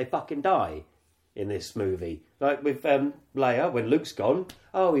people when they fucking die in this movie. Like with Leia, when Luke's gone,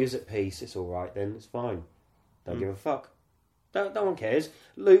 oh, he was at peace. It's all right then. It's fine. Don't give a fuck. No one cares.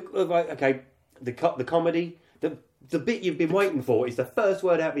 Luke, okay, the comedy, the bit you've been waiting for is the first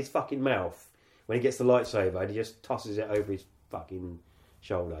word out of his fucking mouth when he gets the lightsaber and he just tosses it over his fucking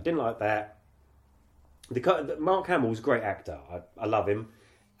shoulder. I didn't like that. Mark Hamill's a great actor. I love him.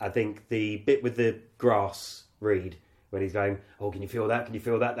 I think the bit with the grass reed when he's going, oh, can you feel that? Can you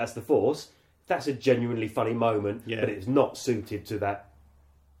feel that? That's the Force. That's a genuinely funny moment, but it's not suited to that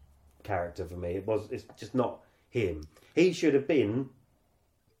character for me. It's just not him. He should have been,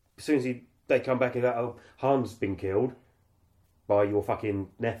 as soon as they come back and go, oh, Han's been killed by your fucking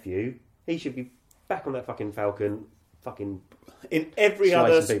nephew, he should be back on that fucking Falcon, fucking in every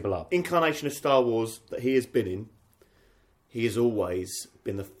other people up. Incarnation of Star Wars that he has been in, he has always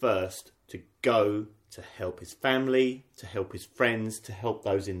been the first to go to help his family, to help his friends, to help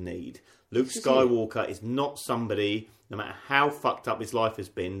those in need. Luke Skywalker is not somebody, no matter how fucked up his life has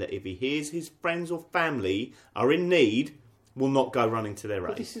been, that if he hears his friends or family are in need, will not go running to their aid.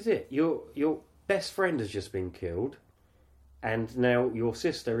 But this is it. Your best friend has just been killed, and now your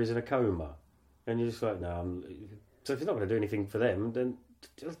sister is in a coma. And you're just like, no. So if he's not going to do anything for them, then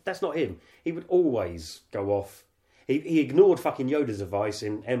that's not him. He would always go off. He ignored fucking Yoda's advice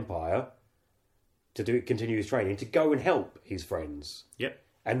in Empire to continue his training, to go and help his friends. Yep.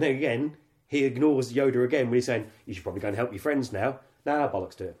 And then again, he ignores Yoda again when he's saying, you should probably go and help your friends now. Nah,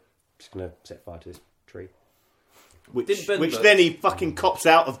 bollocks to it. I'm just going to set fire to this tree. Which then he fucking cops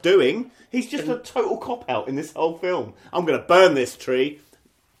out of doing. He's just a total cop-out in this whole film. I'm going to burn this tree.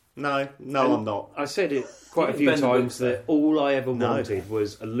 No, I'm not. I said it quite a few times that all I ever wanted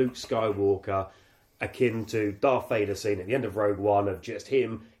was a Luke Skywalker akin to Darth Vader scene at the end of Rogue One of just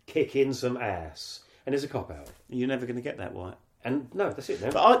him kicking some ass. And it's a cop-out. You're never going to get that, Wyatt. And no, that's it now.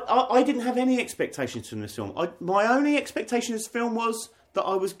 But I didn't have any expectations from this film. My only expectation of this film was that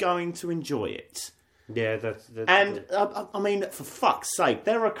I was going to enjoy it. Yeah, I mean, for fuck's sake,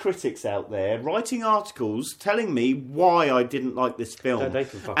 there are critics out there writing articles telling me why I didn't like this film. They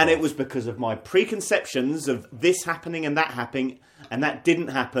can fuck and off. it was because of my preconceptions of this happening and that happening, and that didn't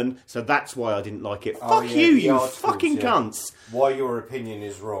happen, so that's why I didn't like it. Fuck you fucking cunts. Why your opinion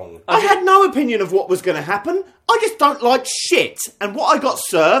is wrong. I had no opinion of what was going to happen. I just don't like shit. And what I got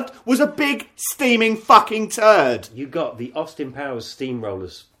served was a big, steaming fucking turd. You got the Austin Powers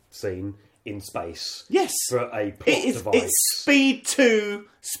steamrollers scene in space. Yes. For a plot device. It's Speed 2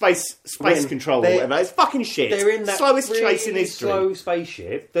 space control or whatever. It's fucking shit. They're in that slowest really chase in history. slow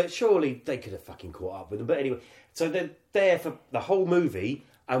spaceship that surely they could have fucking caught up with them. But anyway, so they're there for the whole movie,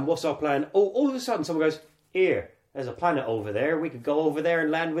 and what's our plan? All of a sudden someone goes, here, there's a planet over there, we could go over there and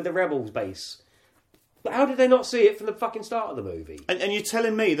land with the Rebels base. But how did they not see it from the fucking start of the movie? And you're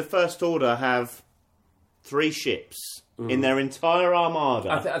telling me the First Order have 3 ships in their entire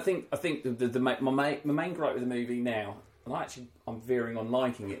armada? I think my main gripe with the movie now, and I'm veering on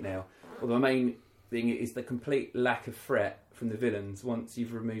liking it now. Well, the main thing is the complete lack of threat from the villains once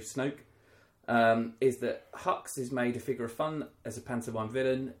you've removed Snoke. Is that Hux is made a figure of fun as a Panzer I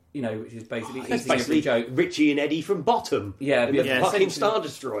villain, which is basically eating every joke. Richie and Eddie from Bottom. Yeah, the fucking Star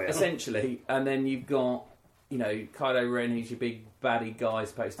Destroyer. Essentially. And then you've got, Kylo Ren, who's your big baddie guy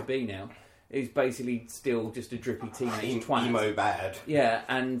supposed to be now. who's basically still just a drippy teenage twat. Emo bad. Yeah,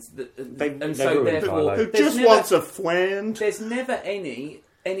 and They so ruined therefore, Kylo. Who there's just never- wants a friend. There's never anything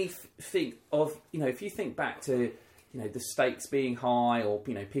of, if you think back to, the stakes being high, or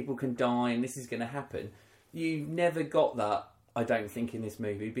people can die and this is going to happen. You never got that, I don't think, in this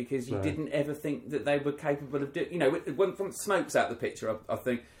movie, because you didn't ever think that they were capable of doing. When from Smoke's out the picture, I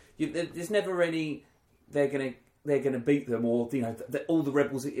think there's never any. They're gonna beat them, or all the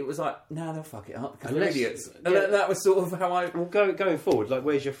rebels. It was like, no, they'll fuck it up because they're idiots. And that was sort of how I. Well, going forward, like,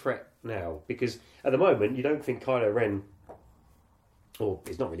 where's your threat now? Because at the moment, you don't think Kylo Ren, or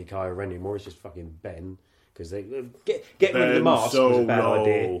it's not really Kylo Ren anymore. It's just fucking Ben. Because they get rid of the mask was a bad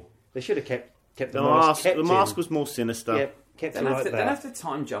idea. They should have kept the mask. The mask was more sinister. Yeah, kept him like Then that. have to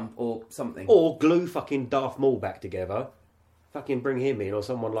time jump or something. Or glue fucking Darth Maul back together. Fucking bring him in, or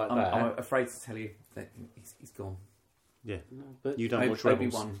someone like that. I'm afraid to tell you that he's gone. Yeah, But you don't watch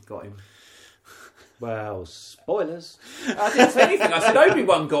Rebels. Obi-Wan got him. well, spoilers. I didn't say anything. I said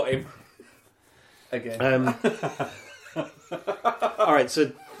Obi-Wan got him. Again. All right,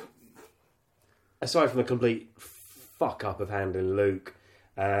 so aside from a complete fuck up of handling Luke,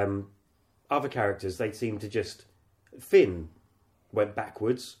 other characters, they seem to just... Finn went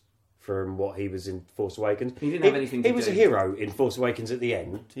backwards from what he was in Force Awakens. He didn't have anything to He was do. a hero in Force Awakens at the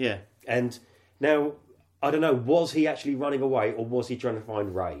end. Yeah. And now, I don't know, was he actually running away, or was he trying to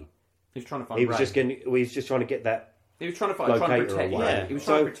find Rey? He was trying to find He was Rey. just trying to get that... He was trying to find, trying to Locator protect. away. Yeah, he was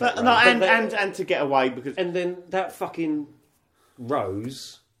trying to protect. But, Rey. no, and to get away because And then that fucking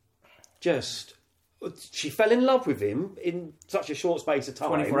Rose just... She fell in love with him in such a short space of time.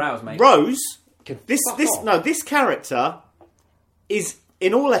 24 hours, mate. Rose, Can this fuck off. this character is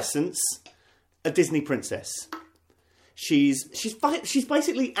in all essence a Disney princess. She's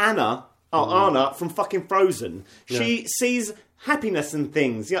basically Anna from fucking Frozen. She sees happiness and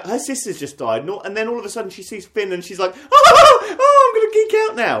things. Her sister's just died, and then all of a sudden she sees Finn and she's like, oh, I'm going to geek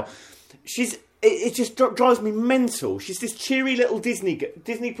out now. It just drives me mental. She's this cheery little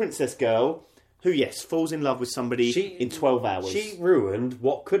Disney princess girl who, yes, falls in love with somebody in 12 hours. She ruined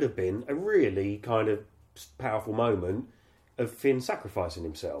what could have been a really kind of powerful moment of Finn sacrificing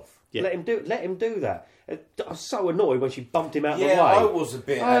himself. Yeah. Let him do that. I was so annoyed when she bumped him out of the way. Yeah, I was a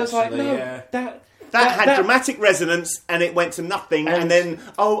bit. I was actually, like, no, yeah. That had dramatic resonance, and it went to nothing, and then,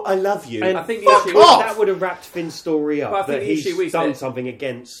 I love you. And I think the fuck issue- off! that would have wrapped Finn's story up. But I think that the he's issue is done that something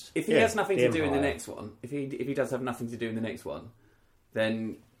against. If he has nothing the to do in the Empire. next one, if he does have nothing to do in the next one,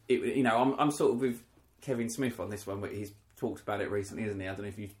 then I'm sort of with Kevin Smith on this one. Where he's talked about it recently, isn't he? I don't know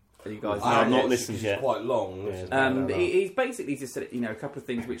if you guys. I've know. not listened It's yet. Quite long. He's basically just said, a couple of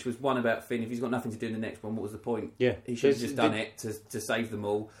things, which was one about Finn. If he's got nothing to do in the next one, what was the point? Yeah. He should have just done it to save them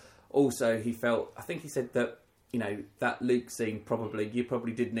all. Also, he felt, I think he said that, that Luke scene you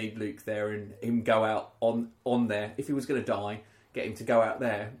probably did need Luke there and him go out on there. If he was going to die, get him to go out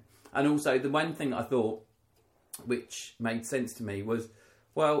there. And also, the one thing I thought, which made sense to me, was,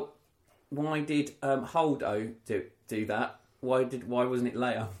 well, why did Holdo do that? Why wasn't it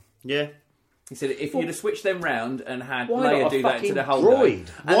Leia? Yeah. He said if you'd have switched them round and had Why Leia not a do that to the fucking Holdo. droid?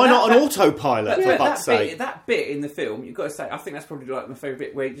 And Why not an that- autopilot, for fuck's sake? That bit in the film, you've got to say, I think that's probably like my favourite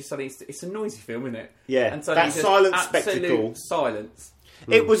bit where you just suddenly, it's a noisy film, isn't it? Yeah, And suddenly that just silent absolute spectacle. silence.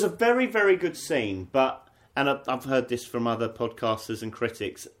 It was a very, very good scene, but, and I've heard this from other podcasters and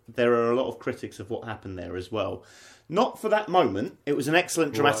critics, there are a lot of critics of what happened there as well. Not for that moment. It was an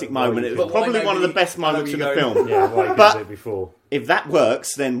excellent dramatic Why moment. It was But why probably one of the nobody- best moments I in know the you film. Yeah, why you But- did it before? If that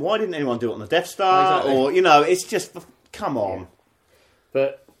works, then why didn't anyone do it on the Death Star? Exactly. Or, it's just, come on.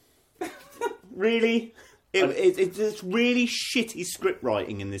 But Really? It's really shitty script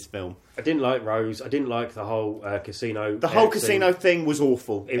writing in this film. I didn't like Rose. I didn't like the whole casino. The whole scene. casino thing was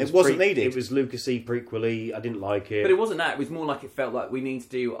awful. It wasn't needed. It was Lucasy prequely. I didn't like it. But it wasn't that. It was more like it felt like we need to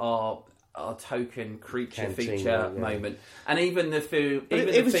do our token creature Cantina, feature yeah. moment. And even the film... But even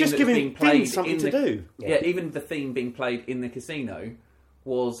it the was theme just that giving being Finn played something in to the, do. Yeah, even the theme being played in the casino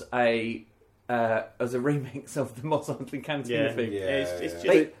was a remix of the Mos Eisley Cantina theme. It's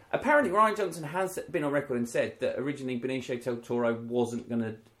just... Apparently, Rian Johnson has been on record and said that originally Benicio del Toro wasn't going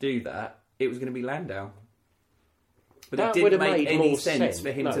to do that. It was going to be Landau. But that it would didn't have make made any more sense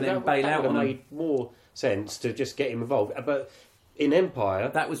for him to then that bail out would on have him. made more sense to just get him involved. But in Empire,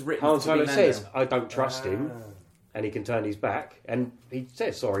 That was written Han to be Solo Landau. says, "I don't trust him," and he can turn his back, and he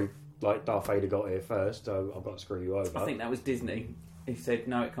says, "Sorry, like Darth Vader got here first, so I've got to screw you over." I think that was Disney. He said,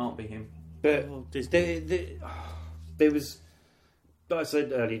 no, it can't be him. But there was, like I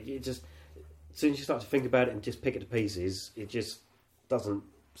said earlier, it just as soon as you start to think about it and just pick it to pieces, it just doesn't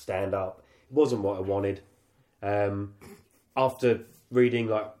stand up. It wasn't what I wanted. After reading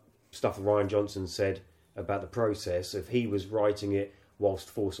like stuff Rian Johnson said about the process of he was writing it whilst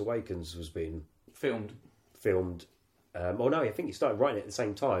Force Awakens was being filmed. I think he started writing it at the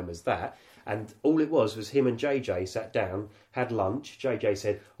same time as that. And all it was him and JJ sat down, had lunch. JJ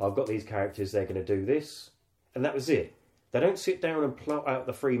said, I've got these characters, they're going to do this. And that was it. They don't sit down and plot out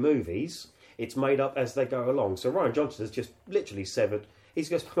the 3 movies. It's made up as they go along. So Rian Johnson has just literally severed. He's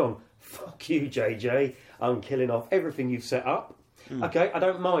just gone, fuck you, JJ. I'm killing off everything you've set up. Okay, I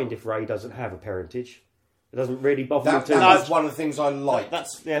don't mind if Rey doesn't have a parentage. It doesn't really bother me too much. That's one of the things I like.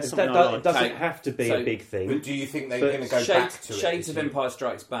 It doesn't have to be a big thing. But do you think they're going to go back to it? Shades of Empire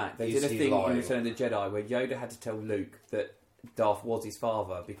Strikes Back. They did a thing in Return of the Jedi where Yoda had to tell Luke that Darth was his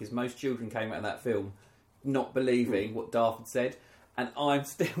father because most children came out of that film not believing what Darth had said. And I'm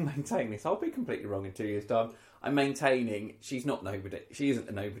still maintaining this. I'll be completely wrong in 2 years' time. I'm maintaining she's not nobody. She isn't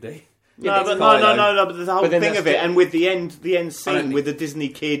a nobody. No, but there's the whole thing of it, and with the end scene with the Disney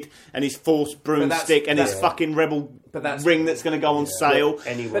kid and his Force broomstick and his fucking rebel ring that's going to go on sale.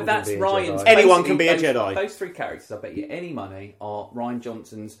 Anyone can be a Jedi. Those 3 characters, I bet you any money, are Rian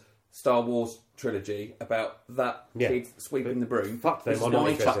Johnson's Star Wars trilogy about that kid sweeping the broom. Fuck them.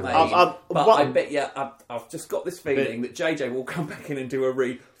 I bet you, I've just got this feeling that JJ will come back in and do a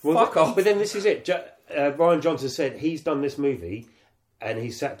fuck off. But then this is it. Rian Johnson said he's done this movie. And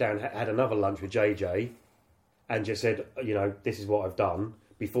he sat down, had another lunch with JJ, and just said, this is what I've done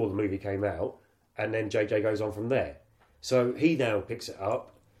before the movie came out. And then JJ goes on from there. So he now picks it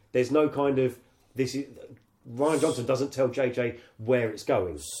up. There's no kind of Rian Johnson doesn't tell JJ where it's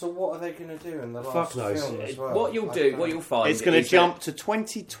going. So what are they going to do in the last Fuck knows. film as well? What you'll find, it's going to jump to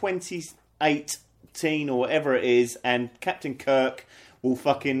 2018 or whatever it is, and Captain Kirk will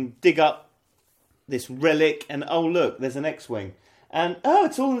fucking dig up this relic, and oh look, there's an X-wing. And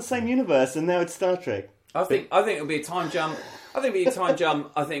it's all in the same universe, and now it's Star Trek. I think it'll be a time jump. I think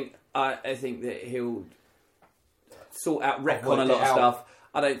that he'll sort out retcon a lot of stuff.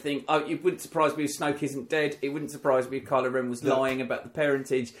 I don't think it wouldn't surprise me if Snoke isn't dead. It wouldn't surprise me if Kylo Ren was lying about the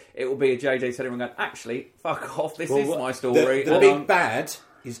parentage. It will be a JJ telling everyone, actually, fuck off. This is my story. The big bad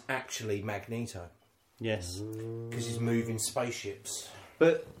is actually Magneto. Yes, because he's moving spaceships.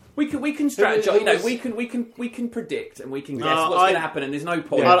 But we can strategize. We can predict and we can guess what's going to happen, and there's no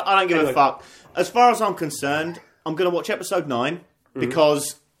point. I don't give a fuck. As far as I'm concerned, I'm going to watch Episode 9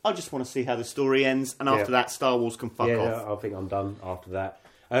 because I just want to see how the story ends, and after that, Star Wars can fuck off. Yeah, I think I'm done after that.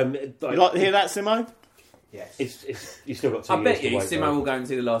 You like to hear that, Simo? Yes. You still got 2 years to wait. I bet you Simo will go and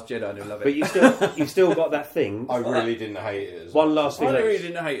see The Last Jedi and he'll love it. But you've still got that thing. I really didn't hate it as well. One last thing. I really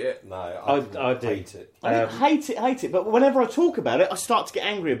didn't hate it. No, I do. Hate it. I didn't hate it, but whenever I talk about it, I start to get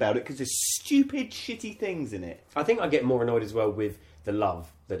angry about it because there's stupid, shitty things in it. I think I get more annoyed as well with the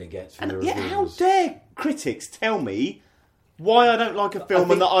love that it gets from the reviewers. How dare critics tell me why I don't like a film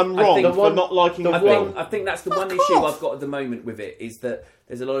and that I'm wrong for not liking a film? I think that's the one issue I've got at the moment with it, is that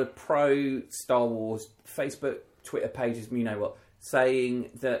there's a lot of pro-Star Wars Facebook, Twitter pages, saying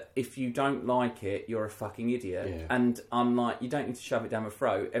that if you don't like it, you're a fucking idiot. Yeah. And I'm like, you don't need to shove it down my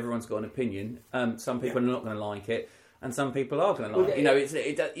throat. Everyone's got an opinion. Some people are not going to like it, and some people are going to like it.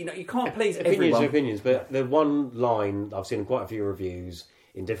 You can't please everyone. Opinions, but the one line I've seen in quite a few reviews,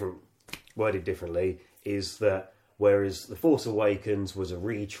 worded differently, is that whereas The Force Awakens was a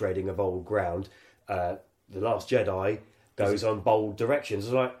retreading of old ground, The Last Jedi goes on bold directions.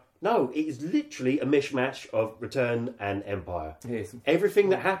 It's like, no, it is literally a mishmash of Return and Empire. Yes. Everything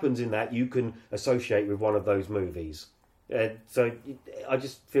that happens in that you can associate with one of those movies. So I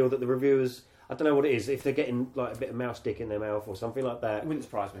just feel that the reviewers, I don't know what it is, if they're getting like a bit of mouse dick in their mouth or something like that. It wouldn't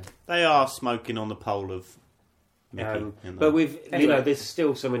surprise me. They are smoking on the pole of Mickey. But there's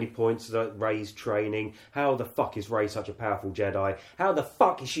still so many points that Rey's training. How the fuck is Rey such a powerful Jedi? How the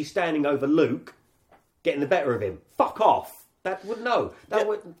fuck is she standing over Luke, getting the better of him? Fuck off. That would no. I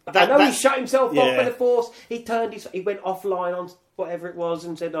know he shut himself off by the Force. He he went offline on whatever it was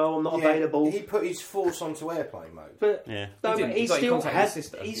and said, "Oh, I'm not available." He put his Force onto airplane mode. But he's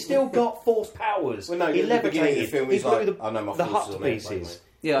still got Force powers. Well, no, he levitated. The film, he blew the hut to pieces.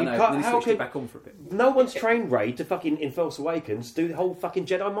 Yeah, I know. And then switched it back on for a bit. No one's trained Rey to fucking, in Force Awakens, do the whole fucking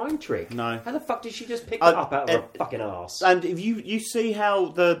Jedi mind trick. No. How the fuck did she just pick that up out of her fucking arse? And if you see how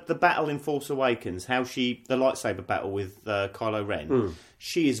the battle in Force Awakens, the lightsaber battle with Kylo Ren,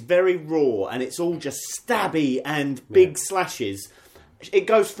 she is very raw, and it's all just stabby and big slashes. It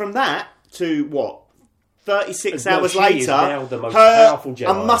goes from that to, 36 Well, hours she later, is now the most her powerful Jedi.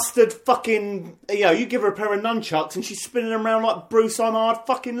 a mustard fucking, you give her a pair of nunchucks and she's spinning them around like Bruce Ahmad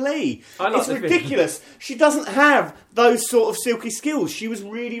fucking Lee. I like It's the ridiculous. She doesn't have those sort of silky skills. She was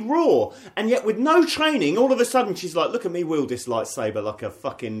really raw, and yet with no training, all of a sudden she's like, "Look at me wield this lightsaber like a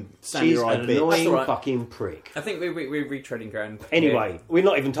fucking She's samurai an bitch." annoying That's all right. fucking prick. I think we're retreading ground. Anyway, we've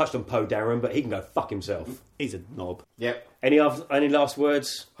not even touched on Poe Dameron, but he can go fuck himself. He's a knob. Yep. Any last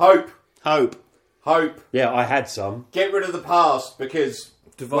words? Hope. Hope. Yeah, I had some. Get rid of the past because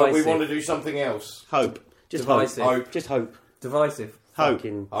we Divisive. want to do something else. Hope. Just Divisive. hope. Hope. Just hope. Divisive. Hope.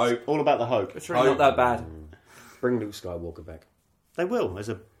 Fucking Hope. All about the hope. It's really not that bad. bring Luke Skywalker back. They will, as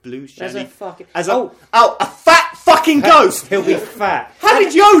a blue As shiny. a fucking... As a a fat fucking ghost. He'll be fat. How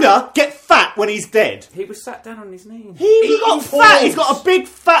did Yoda get fat when he's dead? He was sat down on his knees. He got Eating fat. He's porgs. got a big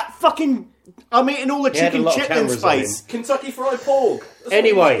fat fucking. I'm eating all the He had a chicken lot of chitlins cameras on him. face. Kentucky Fried Pork. That's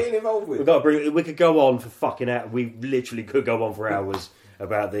Anyway, what he's getting involved with. We've got to bring. We could go on for fucking hours. We literally could go on for hours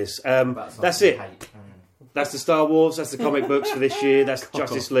about this. That's it. That's the Star Wars. That's the comic books for this year. That's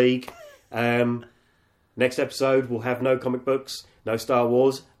Justice League. Next episode, we'll have no comic books, no Star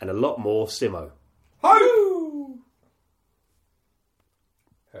Wars, and a lot more Simo. Hope.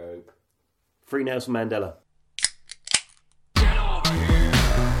 Hope. Free Nelson Mandela.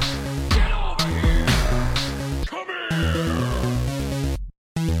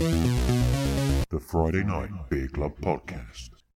 The Friday Night Beer Club Podcast.